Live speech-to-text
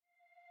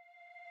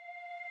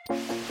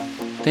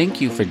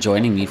Thank you for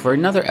joining me for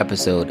another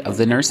episode of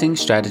the Nursing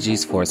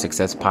Strategies for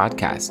Success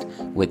podcast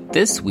with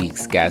this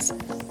week's guest,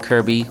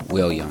 Kirby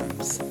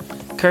Williams.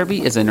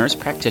 Kirby is a nurse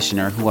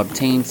practitioner who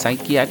obtained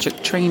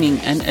psychiatric training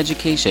and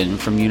education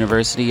from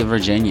University of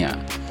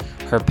Virginia.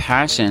 Her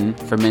passion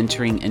for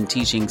mentoring and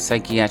teaching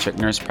psychiatric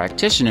nurse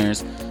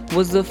practitioners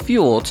was the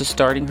fuel to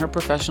starting her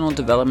professional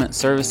development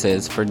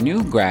services for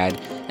new grad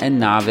and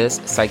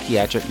novice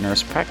psychiatric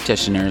nurse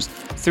practitioners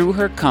through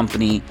her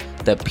company,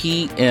 the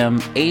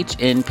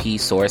PMHNP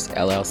Source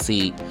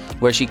LLC,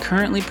 where she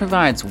currently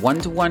provides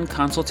one-to-one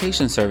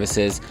consultation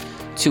services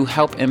to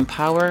help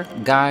empower,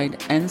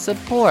 guide, and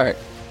support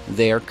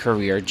their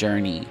career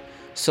journey.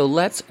 So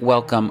let's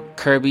welcome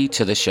Kirby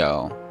to the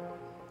show.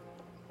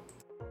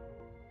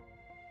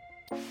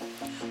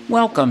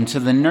 Welcome to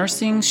the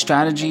Nursing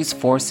Strategies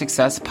for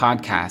Success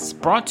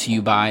podcast, brought to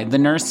you by The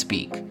Nurse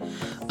Speak,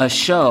 a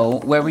show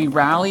where we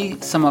rally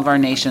some of our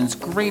nation's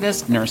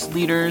greatest nurse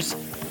leaders,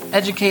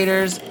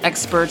 educators,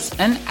 experts,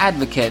 and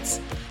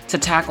advocates to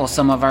tackle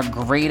some of our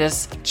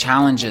greatest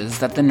challenges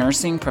that the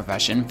nursing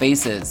profession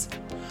faces.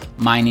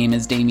 My name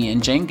is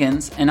Damian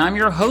Jenkins, and I'm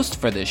your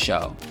host for this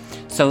show.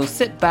 So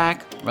sit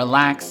back,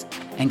 relax,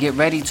 and get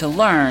ready to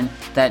learn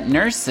that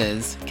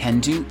nurses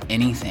can do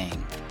anything.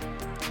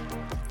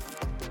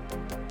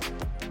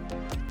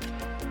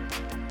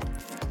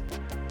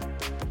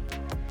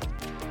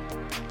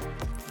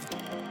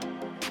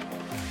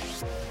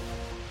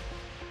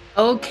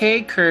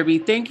 Okay, Kirby,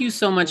 thank you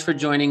so much for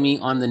joining me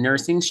on the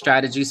Nursing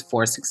Strategies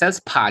for Success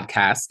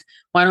podcast.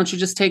 Why don't you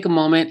just take a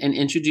moment and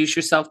introduce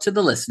yourself to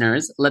the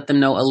listeners, let them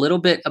know a little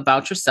bit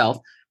about yourself,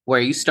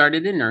 where you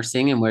started in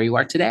nursing and where you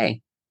are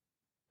today.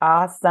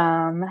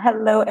 Awesome.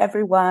 Hello,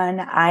 everyone.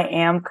 I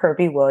am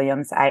Kirby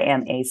Williams. I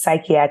am a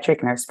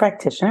psychiatric nurse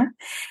practitioner,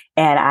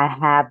 and I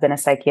have been a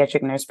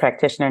psychiatric nurse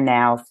practitioner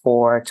now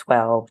for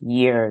 12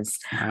 years.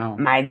 Wow.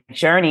 My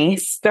journey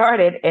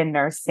started in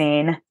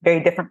nursing,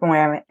 very different from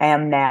where I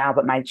am now,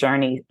 but my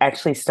journey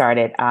actually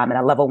started in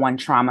a level 1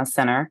 trauma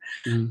center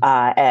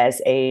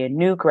as a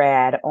new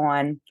grad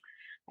on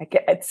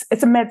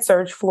it's a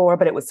med-surg floor,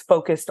 but it was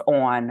focused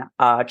on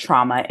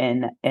trauma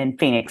in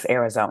Phoenix,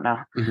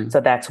 Arizona. Mm-hmm. So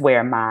that's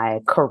where my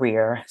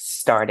career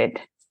started,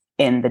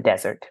 in the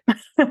desert.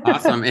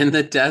 Awesome. In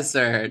the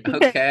desert.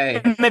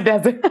 Okay. In the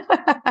desert.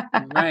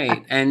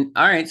 Right. And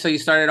all right. So you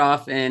started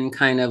off in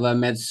kind of a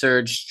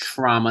med-surg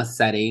trauma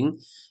setting.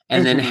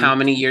 And then how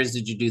many years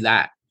did you do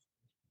that?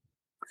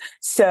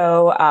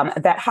 So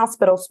that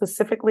hospital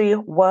specifically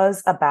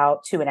was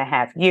about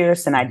 2.5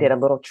 years, and I did a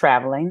little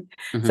traveling.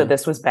 So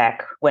this was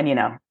back when,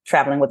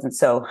 traveling wasn't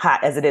so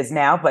hot as it is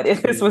now, but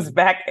this was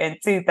back in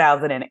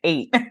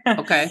 2008.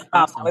 Okay.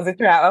 Awesome. I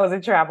was a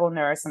travel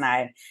nurse, and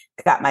I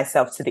got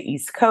myself to the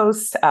East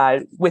Coast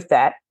with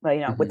that,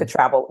 with the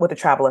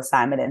travel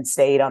assignment, and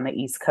stayed on the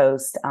East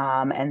Coast.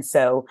 And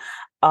so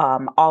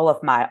all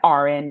of my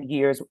RN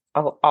years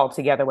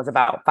altogether was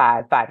about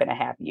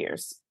 5.5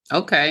 years.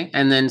 Okay.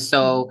 And then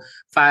so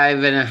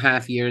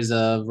 5.5 years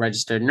of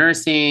registered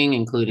nursing,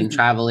 including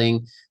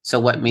traveling. So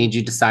what made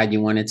you decide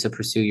you wanted to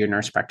pursue your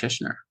nurse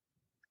practitioner?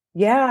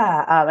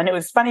 Yeah. And it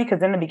was funny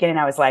because in the beginning,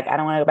 I was like, I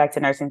don't want to go back to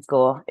nursing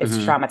school. It's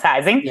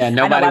traumatizing. Yeah.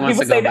 Nobody wants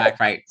to go back.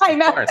 Right. I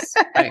know. Of course.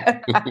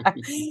 Right.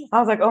 I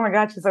was like, oh my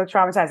gosh, it's so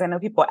traumatized. I know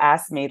people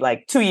asked me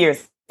like 2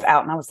 years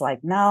out, and I was like,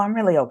 no, I'm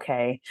really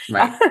okay.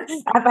 Right.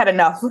 I've had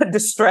enough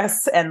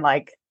distress and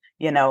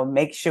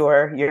make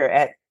sure you're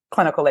at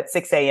clinical at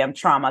 6 a.m.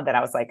 trauma that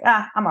I was like,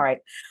 I'm all right.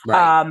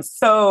 Right.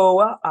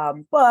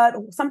 But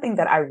something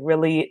that I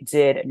really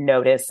did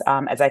notice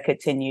as I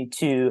continued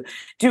to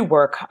do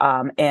work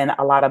in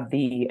a lot of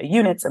the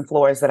units and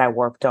floors that I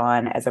worked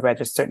on as a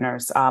registered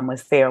nurse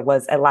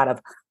was a lot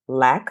of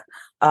lack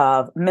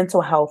of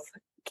mental health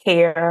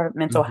care,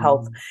 mental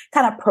health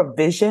kind of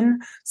provision,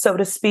 so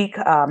to speak,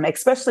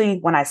 especially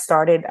when I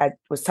started. I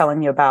was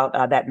telling you about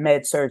that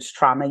med-surg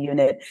trauma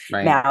unit.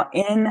 Right. Now,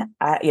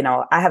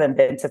 I haven't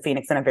been to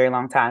Phoenix in a very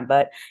long time,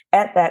 but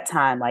at that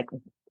time, like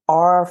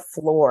our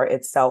floor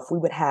itself, we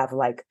would have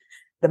like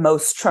the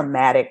most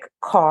traumatic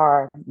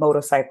car,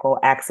 motorcycle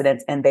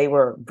accidents, and they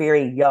were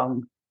very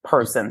young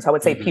persons. I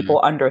would say people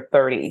under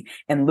 30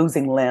 and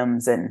losing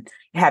limbs and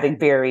having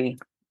very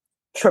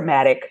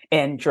traumatic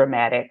and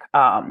dramatic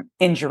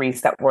injuries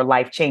that were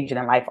life-changing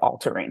and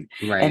life-altering.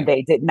 Right. And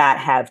they did not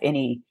have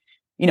any,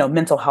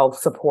 mental health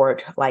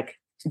support like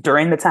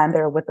during the time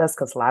they were with us,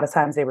 because a lot of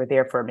times they were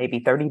there for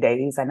maybe 30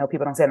 days. I know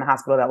people don't stay in the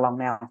hospital that long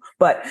now,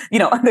 but,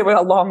 they were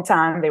a long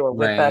time. They were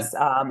with us.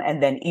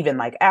 And then even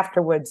like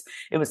afterwards,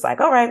 it was like,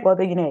 all right, well,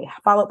 then you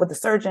follow up with the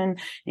surgeon.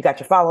 You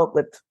got your follow-up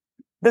with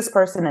this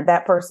person and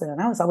that person.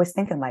 And I was always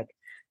thinking like,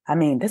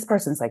 this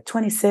person's like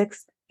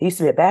 26. He used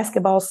to be a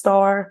basketball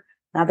star.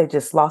 Now they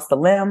just lost a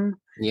limb,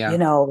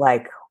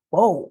 like,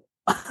 whoa,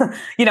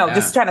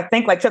 just trying to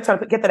think, like, trying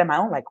to get that in my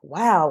own, like,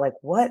 wow, like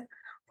what,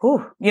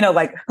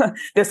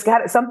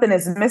 something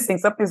is missing.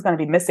 Something's going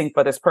to be missing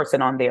for this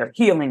person on their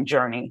healing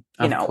journey,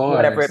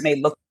 whatever it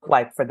may look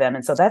like for them.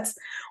 And so that's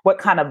what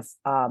kind of,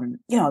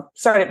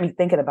 started me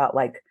thinking about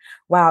like,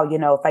 wow,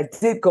 if I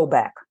did go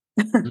back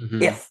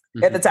If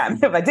at the Mm-hmm. time,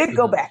 if I did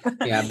go back,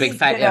 Yeah, big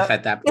fat you know, if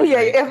at that point, yeah,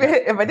 right?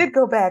 Yeah. if I did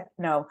go back,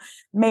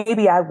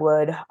 maybe I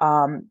would,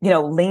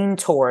 lean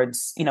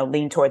towards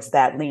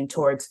that, lean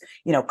towards,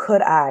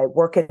 could I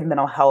work in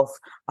mental health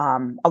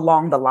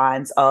along the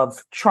lines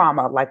of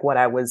trauma, like what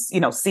I was,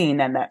 seeing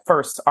in that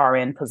first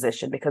RN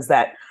position, because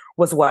that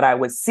was what I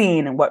was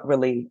seeing and what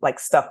really like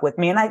stuck with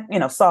me. And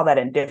I, saw that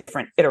in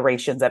different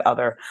iterations at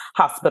other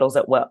hospitals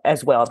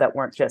as well that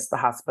weren't just the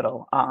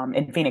hospital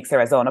in Phoenix,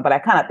 Arizona.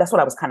 But that's what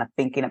I was kind of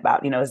thinking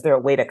about. Is there a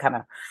way to kind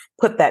of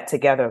put that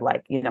together?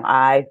 Like,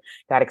 I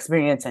got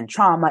experience in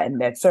trauma and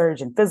med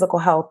surg and physical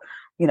health,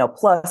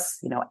 plus,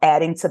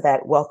 adding to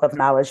that wealth of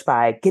knowledge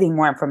by getting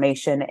more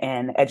information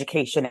and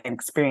education and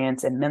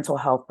experience in mental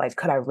health. Like,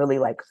 could I really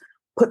like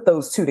put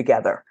those two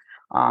together?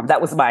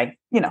 That was my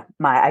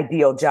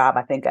ideal job,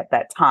 I think, at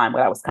that time,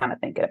 what I was kind of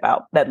thinking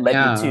about that led me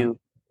Yeah. to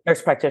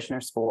nurse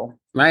practitioner school.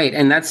 Right.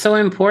 And that's so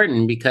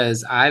important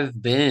because I've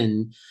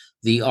been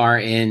the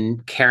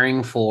RN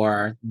caring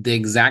for the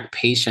exact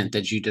patient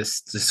that you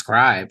just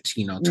described,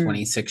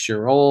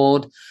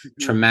 26-year-old, Mm-hmm.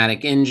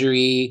 traumatic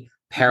injury,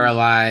 Mm-hmm.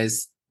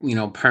 paralyzed,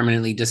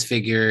 permanently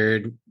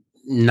disfigured,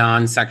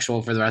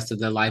 non-sexual for the rest of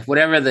their life,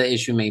 whatever the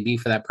issue may be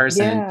for that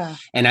person. Yeah.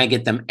 And I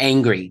get them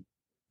angry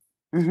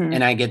Mm-hmm.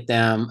 and I get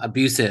them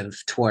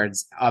abusive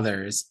towards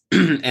others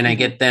and I Mm-hmm.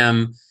 get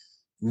them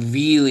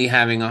really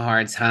having a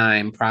hard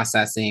time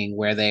processing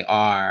where they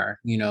are,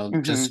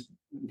 Mm-hmm. just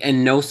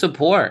and no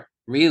support,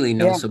 really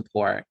no Yeah.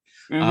 support.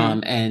 Mm-hmm.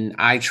 And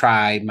I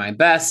tried my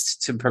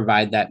best to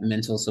provide that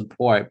mental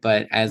support.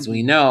 But as Mm-hmm.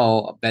 we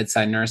know,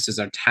 bedside nurses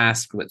are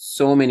tasked with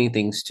so many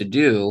things to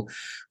do.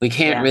 We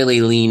can't Yeah.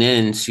 really lean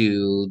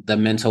into the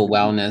mental Mm-hmm.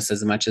 wellness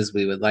as much as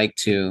we would like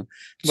to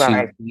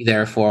Right. be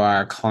there for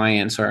our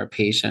clients or our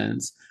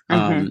patients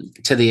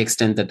Mm-hmm. to the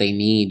extent that they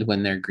need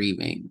when they're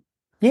grieving.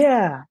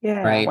 Yeah.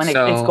 Yeah. Right. When it's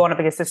So going up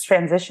against this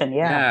transition.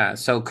 Yeah. yeah.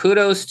 So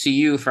kudos to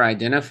you for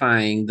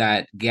identifying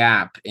that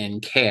gap in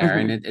care,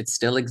 and Mm-hmm. it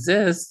still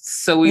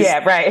exists. So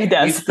Yeah. Right. It we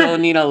does. still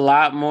need a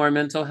lot more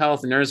mental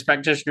health nurse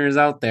practitioners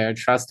out there.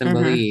 Trust and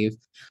Mm-hmm. believe.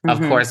 Of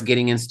Mm-hmm. course,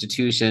 getting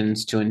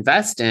institutions to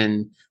invest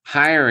in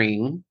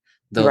hiring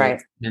those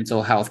Right.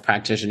 mental health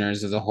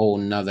practitioners is a whole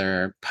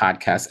nother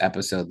podcast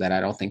episode that I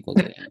don't think we'll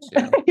get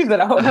into. You said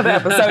a whole nother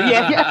episode.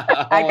 Yeah. Yeah.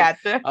 a I whole, got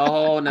you. a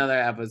whole nother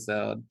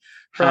episode.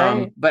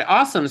 Right. But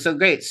awesome. So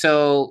great.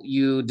 So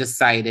you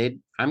decided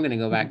I'm going to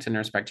go back to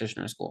nurse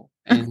practitioner school,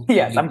 and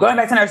Yes. you I'm going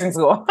did. back to nursing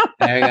school.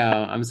 There you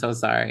go. I'm so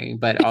sorry,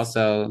 but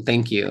also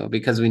thank you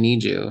because we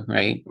need you,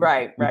 right?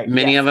 Right. Right.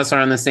 Many Yes. of us are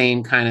on the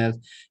same kind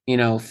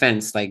of,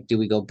 fence. Like, do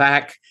we go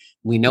back?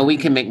 We know we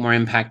Mm-hmm. can make more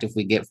impact if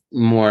we get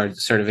more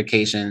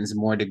certifications,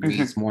 more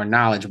degrees, Mm-hmm. more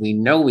knowledge. We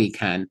know we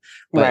can,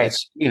 but Right.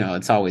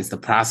 it's always the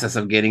process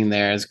of getting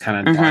there is kind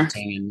of Mm-hmm.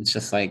 daunting, and it's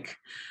just like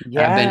I've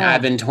Yeah.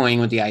 been toying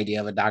with the idea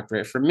of a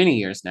doctorate for many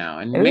years now,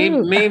 and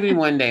Ooh. maybe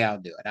one day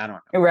I'll do it. I don't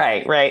know.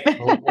 Right. Right.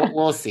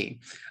 We'll see.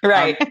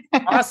 Right.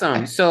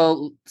 Awesome.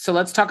 So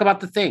let's talk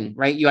about the thing,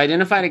 right? You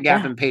identified a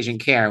gap Yeah. in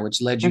patient care,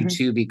 which led you Mm-hmm.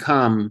 to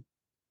become,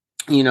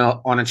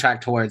 on a track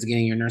towards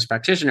getting your nurse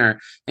practitioner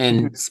Mm-hmm.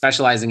 and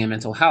specializing in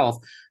mental health.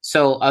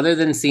 So other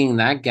than seeing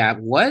that gap,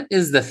 what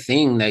is the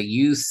thing that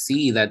you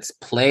see that's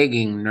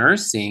plaguing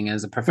nursing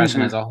as a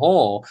profession as Mm-hmm. a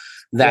whole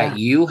that Yeah.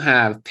 you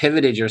have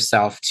pivoted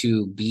yourself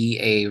to be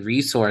a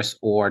resource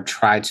or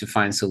try to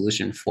find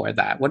solution for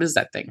that? What is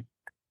that thing?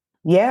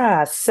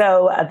 Yeah,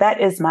 so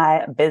that is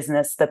my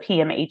business, the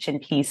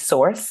PMHNP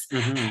Source.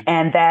 Mm-hmm.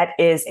 And that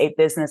is a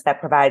business that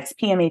provides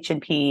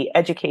PMHNP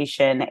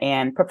education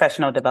and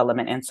professional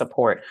development and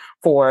support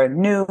for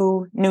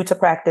new to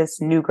practice,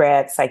 new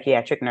grad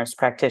psychiatric nurse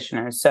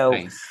practitioners. So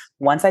Nice.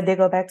 once I did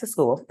go back to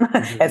school,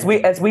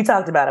 Mm-hmm. as we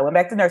talked about, I went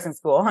back to nursing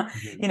school,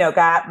 Mm-hmm.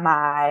 got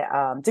my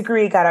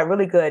degree, got a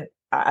really good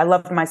I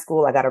loved my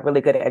school. I got a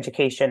really good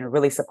education,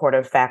 really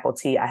supportive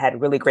faculty. I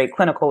had really great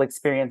clinical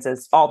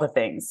experiences, all the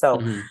things. So,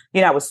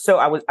 Mm-hmm.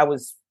 I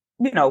was,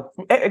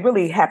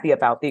 really happy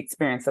about the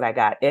experience that I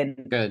got in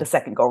the Good.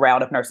 second go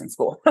round of nursing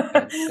school.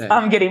 Good.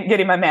 Good.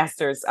 Getting my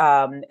master's.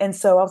 And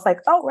so I was like,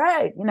 all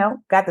right,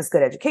 got this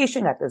good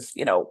education, got this,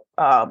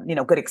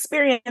 good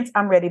experience.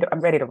 I'm ready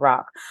to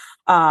rock.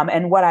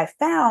 And what I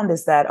found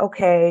is that,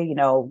 okay,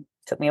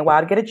 took me a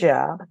while to get a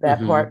job. That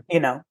Mm-hmm. part,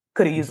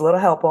 could have used a little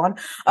help on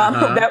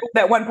Uh-huh.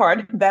 that one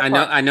part.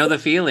 I know the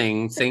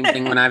feeling. Same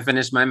thing when I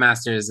finished my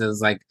master's. It was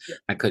like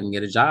I couldn't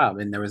get a job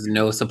and there was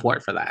no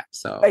support for that.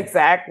 So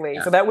Exactly.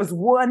 yeah. So that was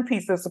one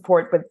piece of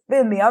support. But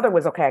then the other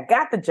was, okay, I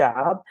got the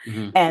job.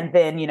 Mm-hmm. And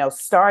then,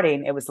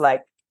 starting, it was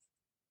like,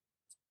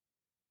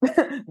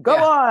 go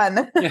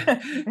on. Yeah.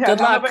 Good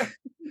luck.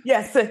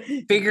 Yes.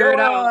 Figure it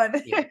out.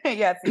 Yeah.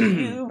 Yes.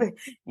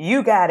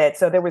 You got it.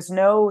 So there was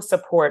no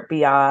support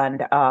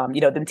beyond,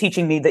 them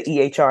teaching me the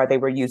EHR they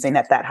were using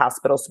at that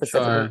hospital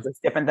specifically. Sure. It's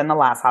different than the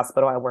last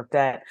hospital I worked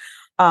at.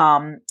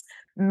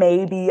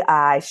 Maybe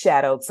I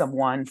shadowed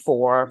someone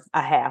for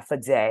a half a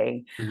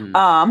day. Mm-hmm.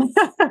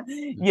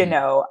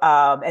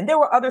 And there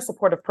were other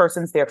supportive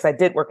persons there because I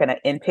did work in an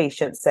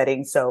inpatient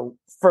setting. So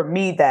for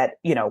me that,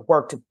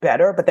 worked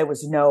better, but there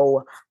was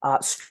no I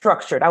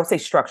would say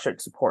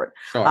structured support.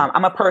 Sure.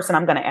 I'm a person,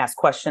 I'm going to ask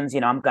questions,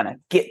 I'm going to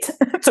get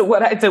to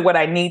what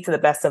I need to the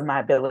best of my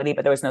ability,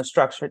 but there was no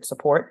structured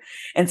support.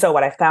 And so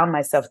what I found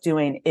myself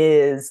doing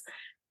is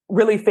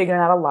really figuring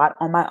out a lot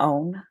on my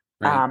own.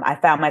 Right. I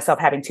found myself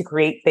having to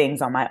create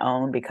things on my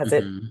own because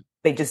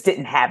they just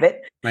didn't have it.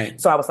 Right.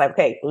 So I was like,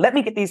 okay, let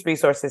me get these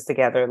resources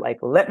together. Like,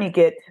 let me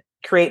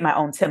create my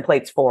own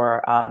templates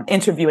for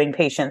interviewing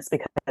patients,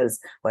 because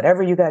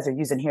whatever you guys are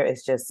using here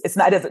is it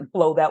doesn't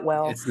flow that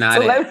well. It's not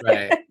right.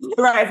 Right.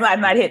 It's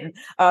not hitting.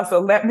 So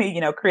let me,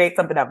 create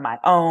something of my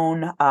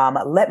own.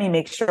 Let me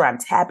make sure I'm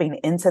tapping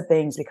into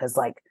things, because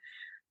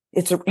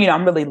it's,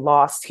 I'm really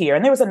lost here.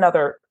 And there was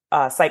another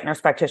psych nurse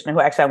practitioner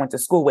who actually I went to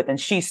school with, and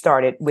she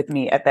started with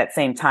me at that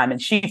same time,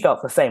 and she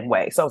felt the same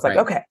way. So I was like,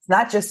 okay, it's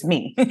not just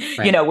me.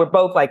 Right. We're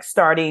both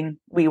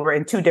we were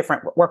in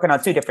working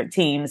on two different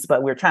teams,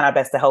 but we were trying our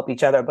best to help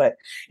each other. But,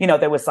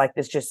 there was like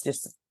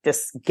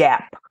this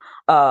gap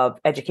of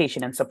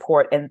education and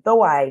support. And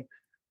though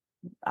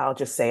I'll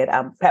just say it,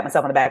 I'll pat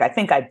myself on the back, I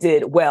think I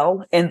did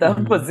well in the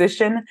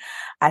position.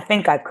 I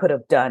think I could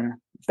have done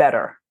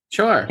better.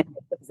 Sure. In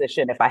the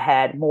position if I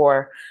had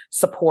more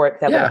support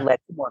that would have led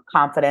to more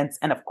confidence.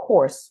 And of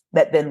course,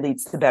 that then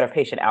leads to better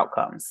patient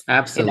outcomes.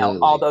 Absolutely.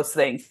 All those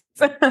things.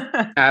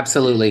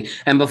 Absolutely.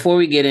 And before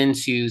we get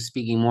into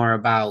speaking more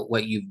about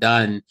what you've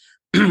done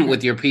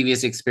with your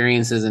previous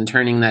experiences and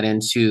turning that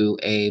into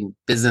a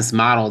business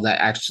model that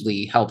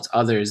actually helped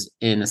others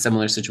in a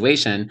similar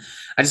situation,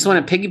 I just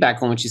want to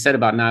piggyback on what you said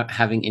about not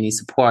having any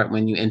support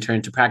when you enter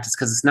into practice,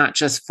 because it's not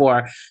just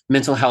for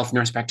mental health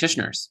nurse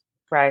practitioners.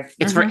 Right.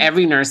 It's for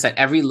every nurse at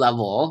every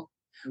level.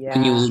 Yeah.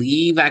 When you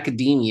leave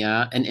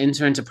academia and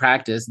enter into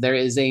practice, there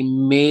is a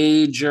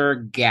major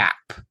gap,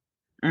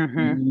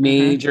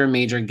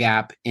 major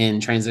gap in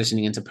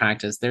transitioning into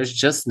practice. There's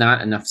just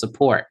not enough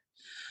support.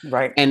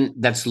 Right. And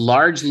that's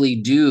largely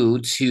due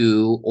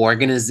to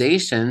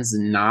organizations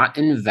not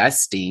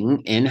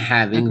investing in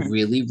having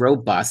really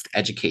robust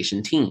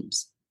education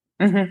teams.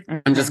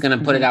 I'm just going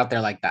to put it out there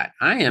like that.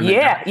 I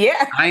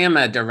am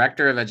a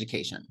director of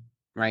education.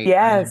 Right.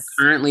 Yes.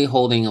 I'm currently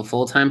holding a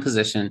full-time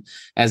position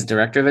as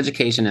director of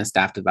education and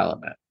staff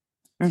development.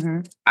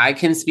 I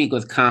can speak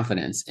with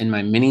confidence in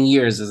my many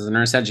years as a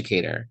nurse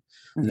educator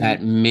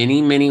that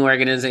many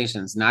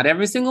organizations, not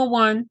every single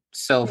one.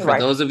 So for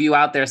those of you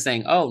out there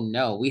saying, oh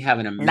no, we have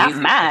an amazing, not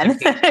mine.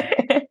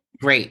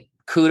 Great.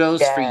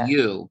 Kudos for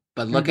you.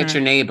 But look at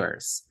your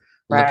neighbors.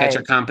 Look at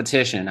your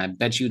competition. I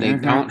bet you they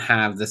don't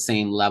have the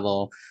same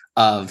level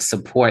of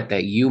support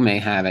that you may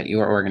have at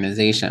your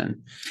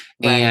organization.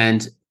 Right.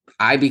 And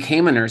I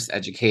became a nurse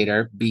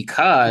educator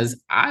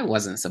because I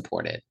wasn't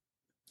supported.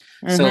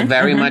 So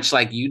very much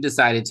like you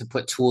decided to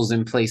put tools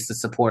in place to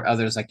support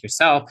others like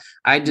yourself,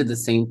 I did the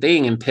same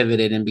thing and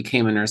pivoted and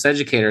became a nurse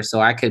educator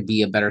so I could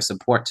be a better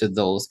support to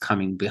those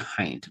coming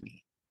behind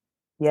me.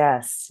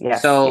 Yes.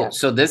 So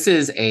this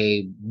is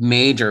a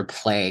major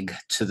plague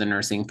to the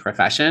nursing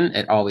profession.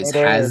 It always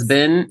has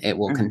been. It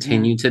will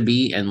continue to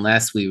be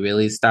unless we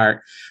really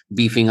start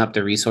beefing up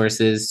the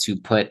resources to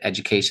put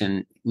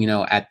education,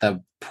 at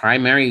the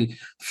primary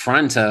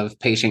front of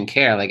patient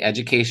care. Like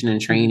education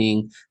and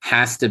training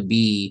has to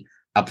be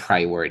a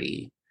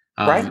priority.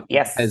 Right.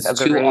 Yes. Because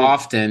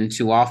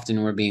too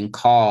often we're being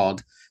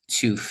called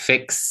to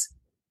fix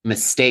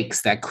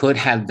mistakes that could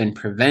have been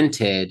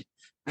prevented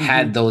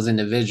had those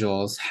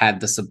individuals had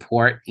the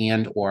support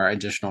and or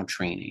additional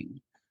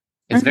training.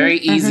 It's very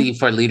easy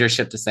for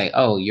leadership to say,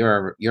 oh,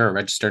 you're a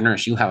registered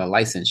nurse. You have a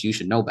license. You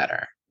should know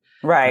better.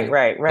 Right.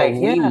 But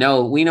we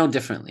know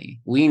differently.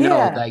 We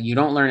know that you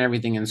don't learn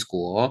everything in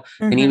school.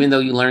 And even though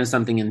you learn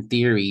something in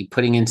theory,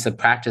 putting into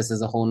practice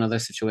is a whole nother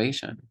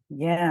situation.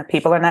 Yeah.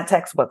 People are not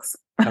textbooks.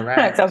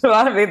 Correct. So a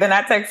lot of they're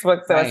not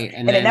textbooks. So right.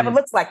 and it never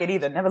looks like it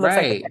either. Never looks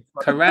like a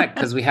textbook. Correct.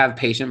 Because we have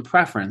patient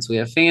preference. We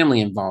have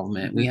family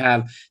involvement. We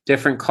have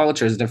different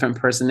cultures, different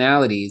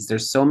personalities.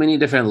 There's so many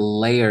different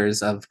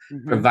layers of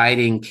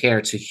providing care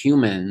to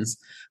humans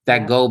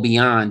that go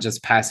beyond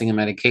just passing a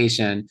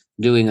medication,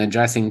 doing a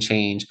dressing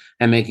change,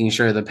 and making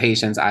sure the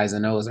patient's eyes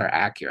and nose are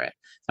accurate.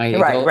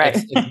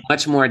 It's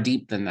much more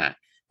deep than that.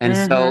 And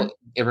so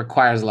it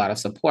requires a lot of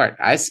support.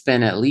 I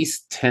spend at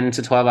least 10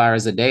 to 12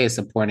 hours a day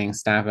supporting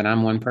staff, and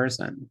I'm one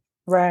person.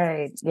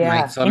 Right.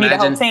 Yeah. Right. So you need a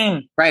whole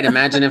team. Right.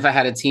 Imagine if I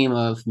had a team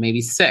of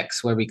maybe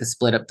 6 where we could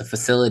split up the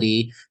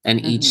facility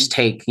and each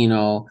take,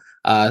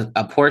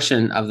 a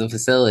portion of the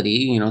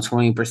facility,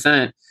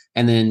 20%.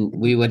 And then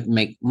we would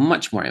make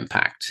much more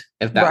impact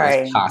if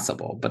that was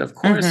possible. But of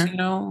course,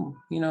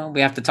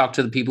 we have to talk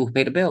to the people who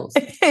pay the bills.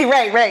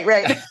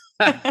 Right.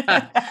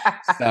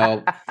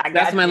 So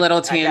that's my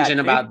little tangent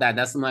about that.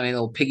 That's my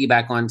little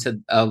piggyback onto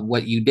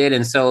what you did.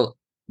 And so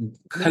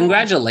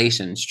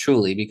congratulations,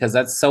 truly, because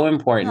that's so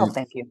important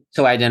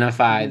to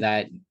identify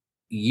that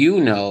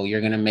you're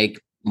going to make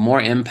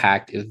more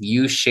impact if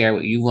you share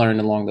what you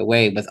learned along the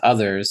way with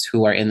others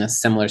who are in a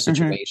similar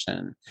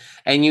situation.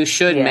 And you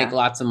should make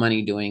lots of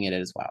money doing it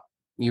as well.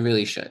 You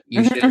really should.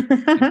 You should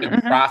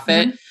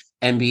profit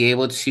and be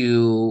able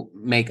to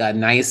make a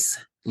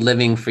nice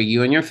living for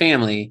you and your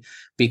family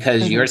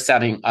because you're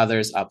setting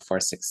others up for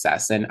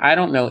success. And I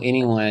don't know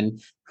anyone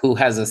who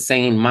has a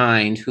sane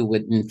mind who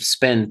wouldn't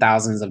spend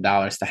thousands of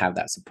dollars to have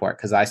that support,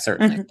 because I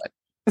certainly would.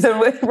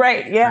 So,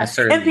 right. Yeah.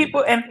 Certainly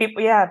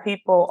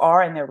People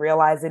are, and they're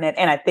realizing it.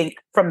 And I think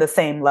from the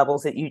same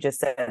levels that you just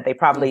said,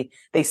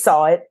 they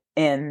saw it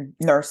in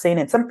nursing.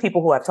 And some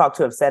people who I've talked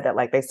to have said that,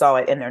 like, they saw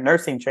it in their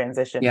nursing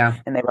transition,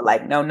 and they were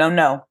like, no,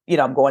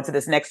 I'm going to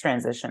this next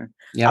transition.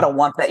 I don't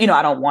want that.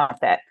 I don't want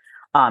that.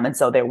 And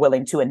so they're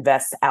willing to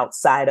invest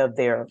outside of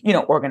their,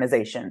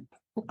 organization.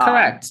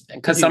 Correct.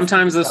 Because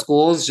sometimes the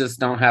schools just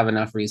don't have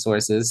enough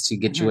resources to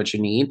get you what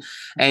you need.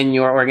 And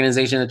your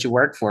organization that you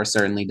work for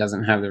certainly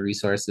doesn't have the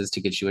resources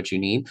to get you what you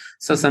need.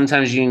 So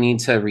sometimes you need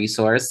to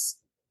resource,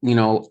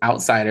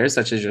 outsiders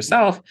such as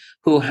yourself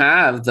who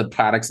have the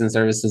products and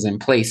services in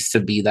place to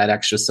be that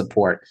extra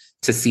support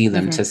to see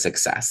them to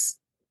success,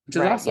 which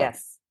is awesome.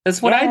 Yes.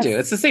 That's what I do.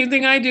 It's the same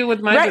thing I do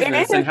with my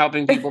business and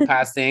helping people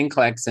pass the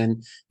NCLEX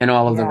and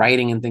all of the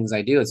writing and things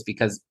I do. It's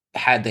because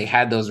had they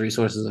had those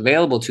resources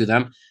available to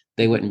them,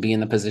 they wouldn't be in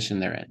the position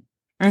they're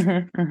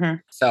in.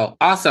 So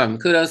awesome.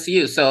 Kudos to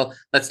you. So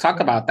let's talk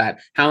about that.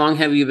 How long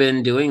have you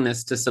been doing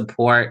this to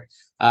support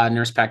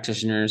nurse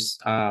practitioners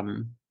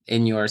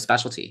in your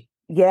specialty?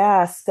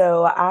 Yeah.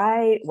 So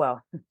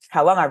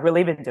how long I've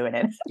really been doing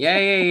it?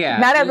 Yeah.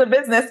 Not as a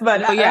business,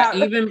 but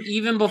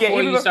even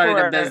before you started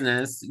a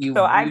business, you've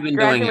been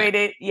doing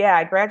it. Yeah,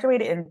 I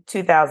graduated in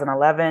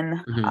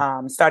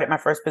 2011. Started my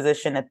first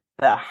position at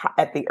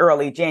the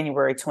early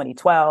January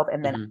 2012,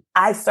 and then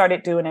I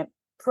started doing it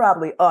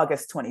probably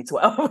August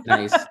 2012.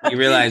 Nice. You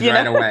realized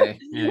right away.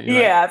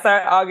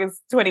 Sorry,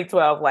 August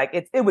 2012.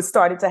 Like it was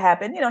starting to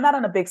happen, not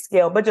on a big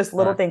scale, but just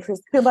little things.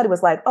 Somebody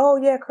was like, "Oh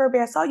yeah, Kirby,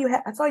 I saw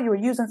you were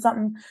using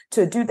something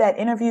to do that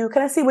interview.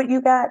 Can I see what you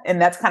got?"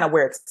 And that's kind of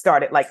where it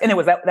started. Like, and it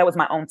was that was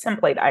my own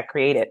template I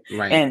created,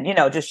 and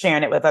just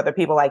sharing it with other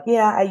people. Like,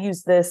 yeah, I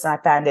use this, and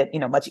I find it,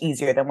 much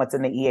easier than what's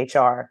in the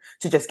EHR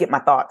to just get my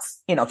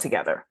thoughts,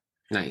 together.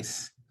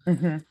 Nice.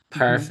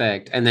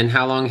 Perfect. And then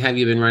how long have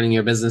you been running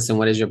your business, and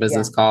what is your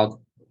business called?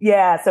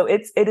 Yeah, so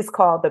it is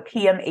called the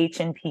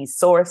PMHNP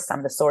Source.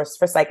 I'm the source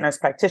for psych nurse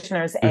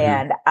practitioners,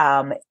 and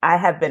I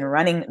have been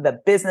running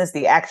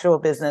the actual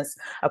business,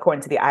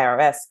 according to the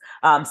IRS,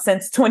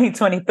 since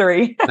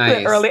 2023,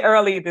 nice.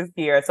 early this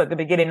year. So at the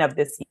beginning of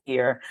this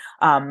year,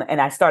 and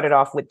I started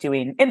off with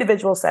doing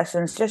individual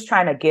sessions, just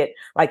trying to get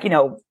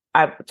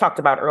I've talked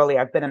about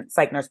earlier, I've been a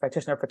psych nurse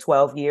practitioner for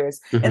 12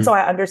 years. And so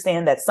I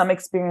understand that some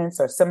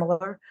experience are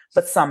similar,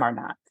 but some are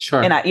not.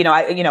 Sure. And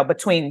I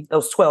between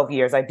those 12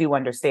 years, I do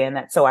understand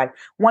that. So I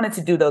wanted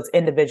to do those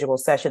individual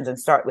sessions and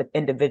start with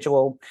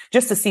individual,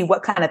 just to see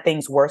what kind of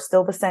things were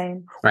still the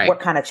same, what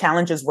kind of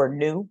challenges were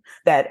new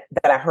that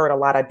I heard a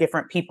lot of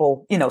different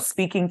people,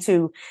 speaking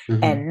to.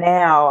 And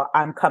now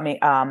I'm coming,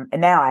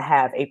 and now I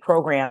have a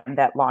program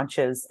that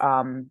launches,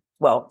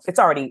 it's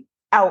already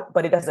out,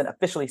 but it doesn't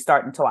officially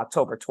start until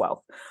October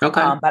 12th.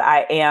 Okay. But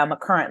I am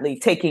currently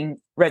taking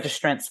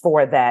registrants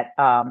for that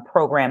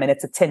program, and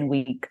it's a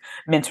 10-week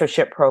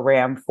mentorship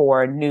program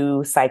for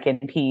new psych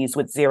NPs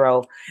with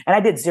 0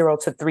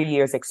 to 3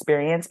 years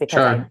experience, because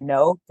I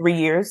know 3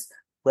 years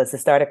was the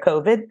start of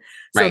COVID.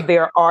 So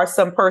there are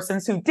some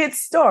persons who did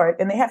start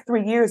and they have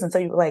 3 years. And so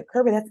you're like,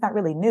 Kirby, that's not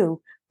really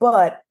new,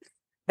 but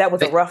that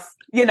was a rough,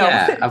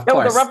 that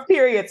was a rough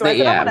period. So I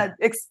said, I want to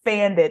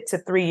expand it to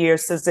 3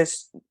 years. So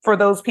this, for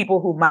those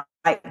people who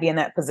might be in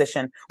that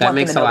position, that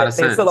makes a lot of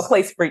sense. There's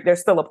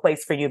still a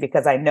place for you,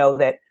 because I know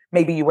that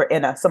maybe you were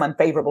in some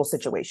unfavorable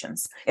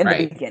situations in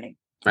the beginning.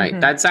 Right.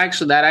 That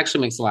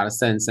actually makes a lot of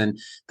sense. And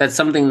that's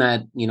something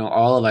that,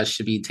 all of us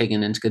should be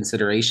taking into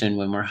consideration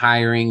when we're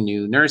hiring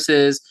new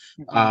nurses.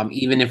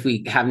 Even if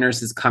we have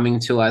nurses coming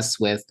to us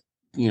with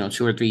 2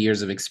 or 3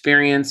 years of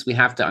experience, we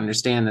have to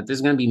understand that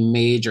there's going to be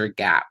major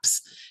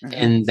gaps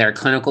in their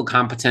clinical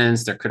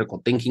competence, their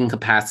critical thinking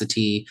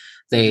capacity.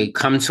 They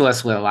come to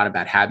us with a lot of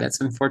bad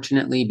habits,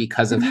 unfortunately,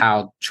 because of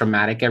how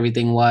traumatic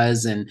everything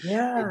was. And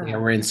they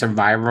were in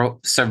survival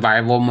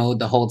mode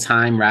the whole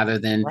time, rather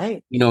than,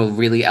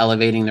 really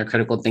elevating their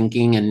critical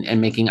thinking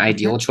and making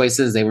ideal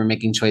choices. They were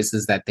making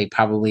choices that they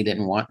probably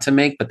didn't want to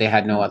make, but they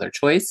had no other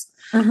choice.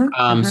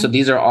 So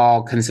these are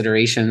all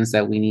considerations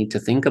that we need to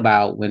think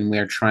about when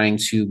we're trying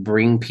to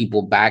bring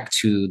people back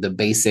to the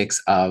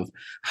basics of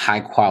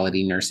high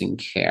quality nursing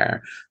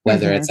care,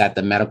 whether it's at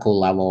the medical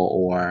level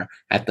or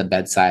at the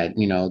bedside,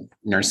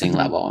 nursing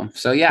level.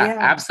 So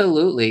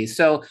absolutely.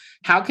 So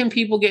how can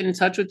people get in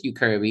touch with you,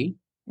 Kirby?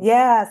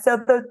 Yeah. So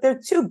the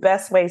 2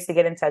 best ways to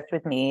get in touch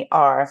with me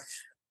are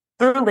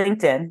through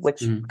LinkedIn,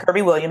 which Mhm.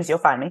 Kirby Williams, you'll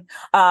find me.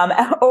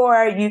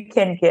 Or you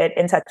can get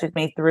in touch with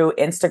me through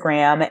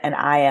Instagram, and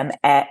I am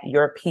at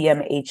your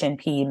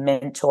PMHNP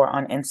mentor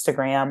on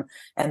Instagram.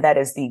 And that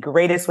is the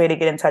greatest way to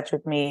get in touch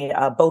with me.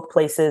 Both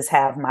places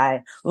have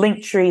my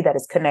link tree that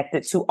is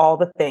connected to all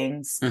the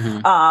things,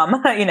 Mhm.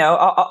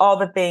 all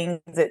the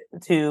things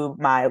to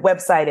my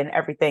website and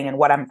everything and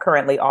what I'm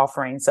currently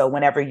offering. So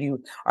whenever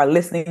you are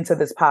listening to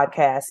this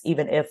podcast,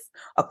 even if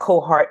a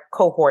cohort,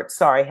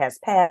 has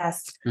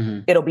passed,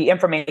 Mhm. it'll be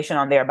information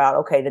on there about,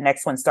 okay, the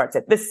next one starts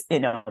at this,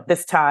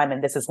 this time,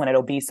 and this is when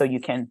it'll be. So you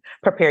can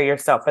prepare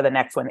yourself for the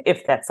next one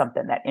if that's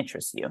something that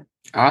interests you.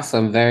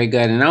 Awesome. Very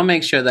good. And I'll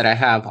make sure that I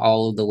have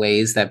all of the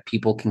ways that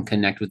people can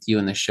connect with you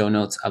in the show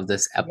notes of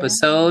this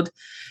episode.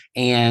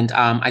 And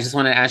I just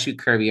want to ask you,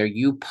 Kirby, are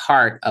you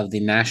part of the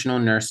National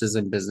Nurses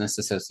in Business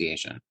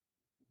Association?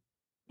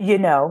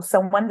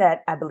 Someone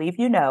that I believe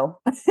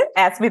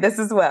asked me this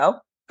as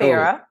well.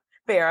 Oh.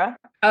 Farah.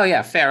 Oh,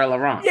 yeah. Farah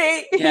Laurent.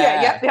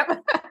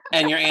 Yep.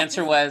 And your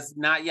answer was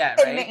not yet,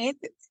 right?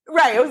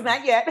 Right. It was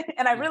not yet.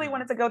 And I really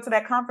wanted to go to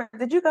that conference.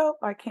 Did you go?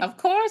 I can't. Of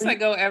course, I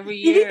go every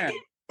year.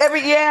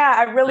 Every year.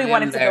 I really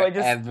wanted to go.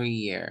 Every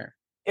year.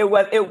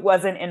 It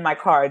wasn't in my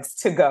cards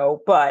to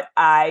go, but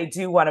I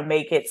do want to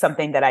make it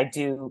something that I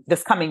do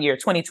this coming year,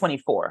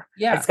 2024.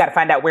 Yeah. I just got to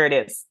find out where it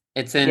is.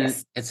 It's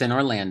in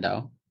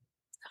Orlando.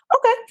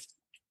 Okay.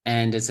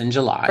 And it's in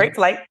July. Great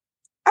flight.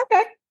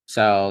 Okay.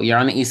 So you're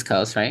on the East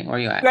Coast, right? Where are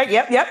you at? Right.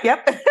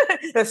 Yep.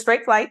 The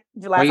straight flight.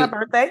 July's my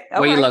birthday. Okay.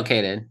 Where are you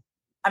located?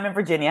 I'm in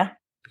Virginia.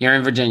 You're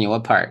in Virginia.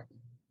 What part?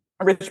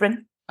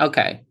 Richmond.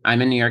 Okay. I'm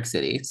in New York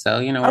City. So,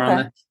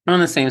 we're on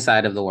the same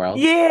side of the world.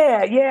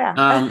 Yeah.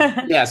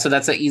 Yeah. So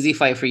that's an easy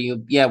flight for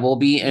you. Yeah. We'll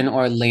be in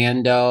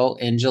Orlando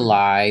in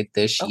July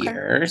this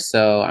year.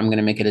 So I'm going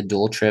to make it a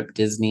dual trip,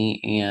 Disney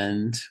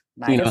and,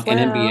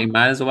 NBA.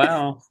 Might as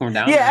well. We're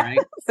down there, right?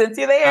 Since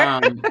you're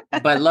there.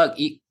 But look,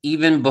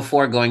 even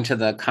before going to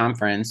the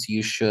conference,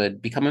 you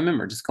should become a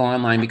member. Just go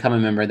online, become a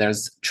member.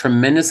 There's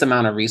tremendous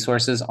amount of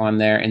resources on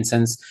there. And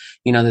since,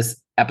 this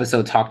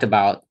episode talked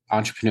about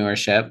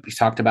entrepreneurship, we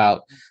talked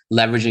about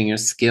leveraging your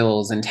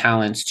skills and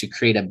talents to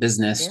create a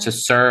business, to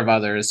serve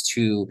others,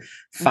 to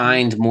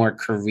find more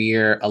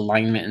career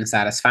alignment and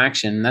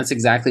satisfaction. That's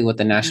exactly what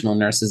the National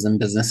Nurses in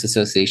Business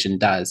Association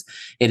does.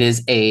 It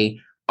is a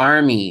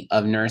army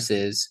of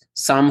nurses,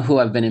 some who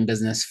have been in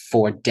business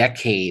for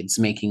decades,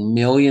 making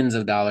millions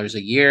of dollars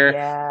a year,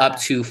 up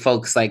to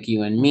folks like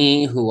you and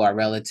me who are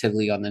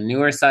relatively on the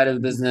newer side of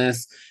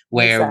business,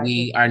 where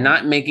we are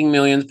not making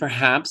millions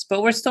perhaps,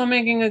 but we're still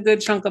making a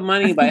good chunk of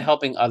money by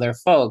helping other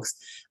folks.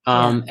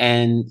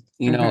 And,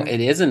 it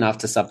is enough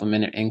to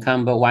supplement your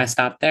income, but why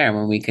stop there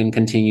when we can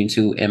continue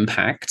to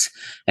impact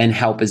and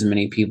help as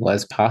many people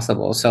as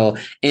possible? So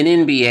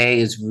NNBA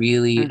is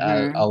really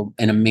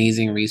an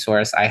amazing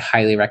resource. I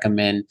highly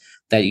recommend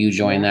that you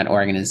join that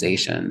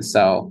organization.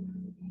 So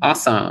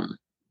awesome.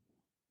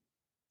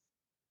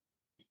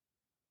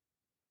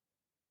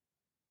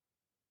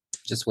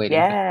 Just waiting.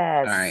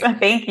 Yes. All right.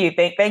 Thank you.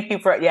 Thank you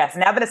for, yes.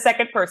 Now that a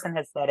second person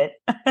has said it.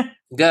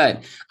 Good.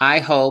 I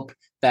hope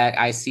that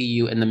I see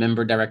you in the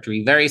member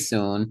directory very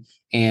soon.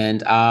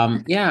 And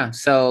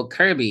so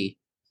Kirby,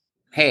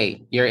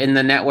 hey, you're in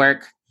the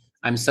network.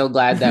 I'm so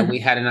glad that we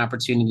had an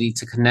opportunity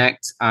to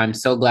connect. I'm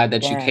so glad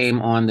that you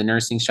came on the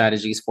Nursing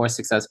Strategies for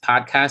Success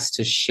podcast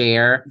to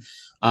share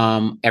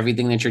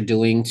everything that you're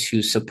doing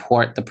to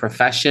support the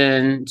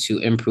profession, to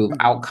improve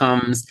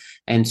outcomes,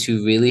 and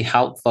to really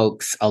help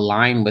folks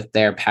align with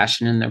their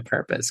passion and their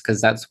purpose,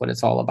 because that's what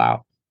it's all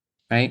about.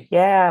 Right?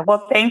 Yeah.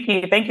 Well, thank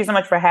you. Thank you so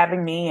much for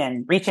having me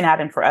and reaching out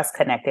and for us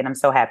connecting. I'm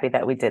so happy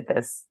that we did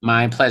this.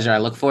 My pleasure. I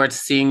look forward to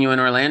seeing you in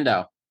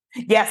Orlando.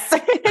 Yes,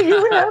 you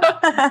will.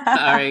 All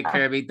right,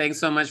 Kirby. Thanks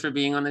so much for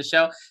being on the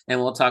show, and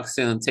we'll talk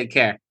soon. Take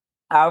care.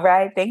 All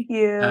right. Thank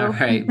you. All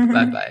right.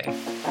 Bye-bye.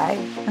 Bye.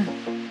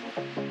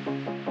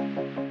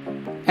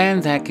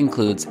 And that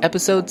concludes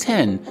episode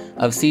 10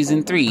 of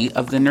season 3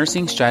 of the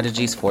Nursing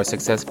Strategies for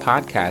Success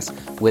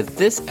podcast with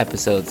this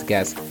episode's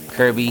guest,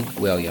 Kirby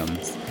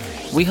Williams.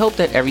 We hope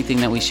that everything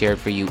that we shared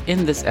for you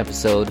in this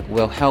episode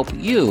will help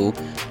you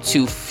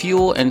to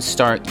fuel and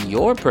start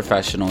your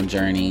professional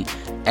journey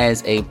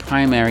as a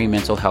primary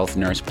mental health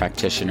nurse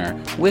practitioner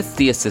with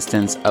the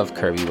assistance of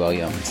Kirby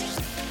Williams.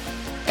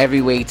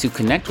 Every way to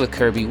connect with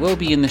Kirby will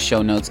be in the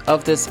show notes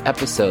of this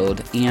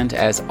episode. And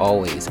as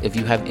always, if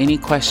you have any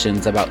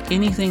questions about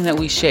anything that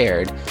we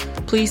shared,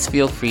 please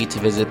feel free to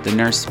visit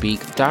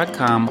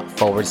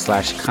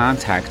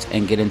thenursepeak.com/contact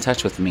and get in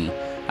touch with me.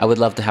 I would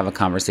love to have a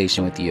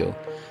conversation with you.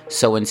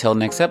 So until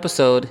next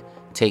episode,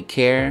 take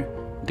care,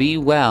 be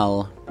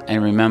well,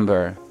 and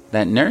remember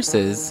that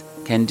nurses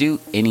can do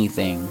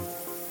anything.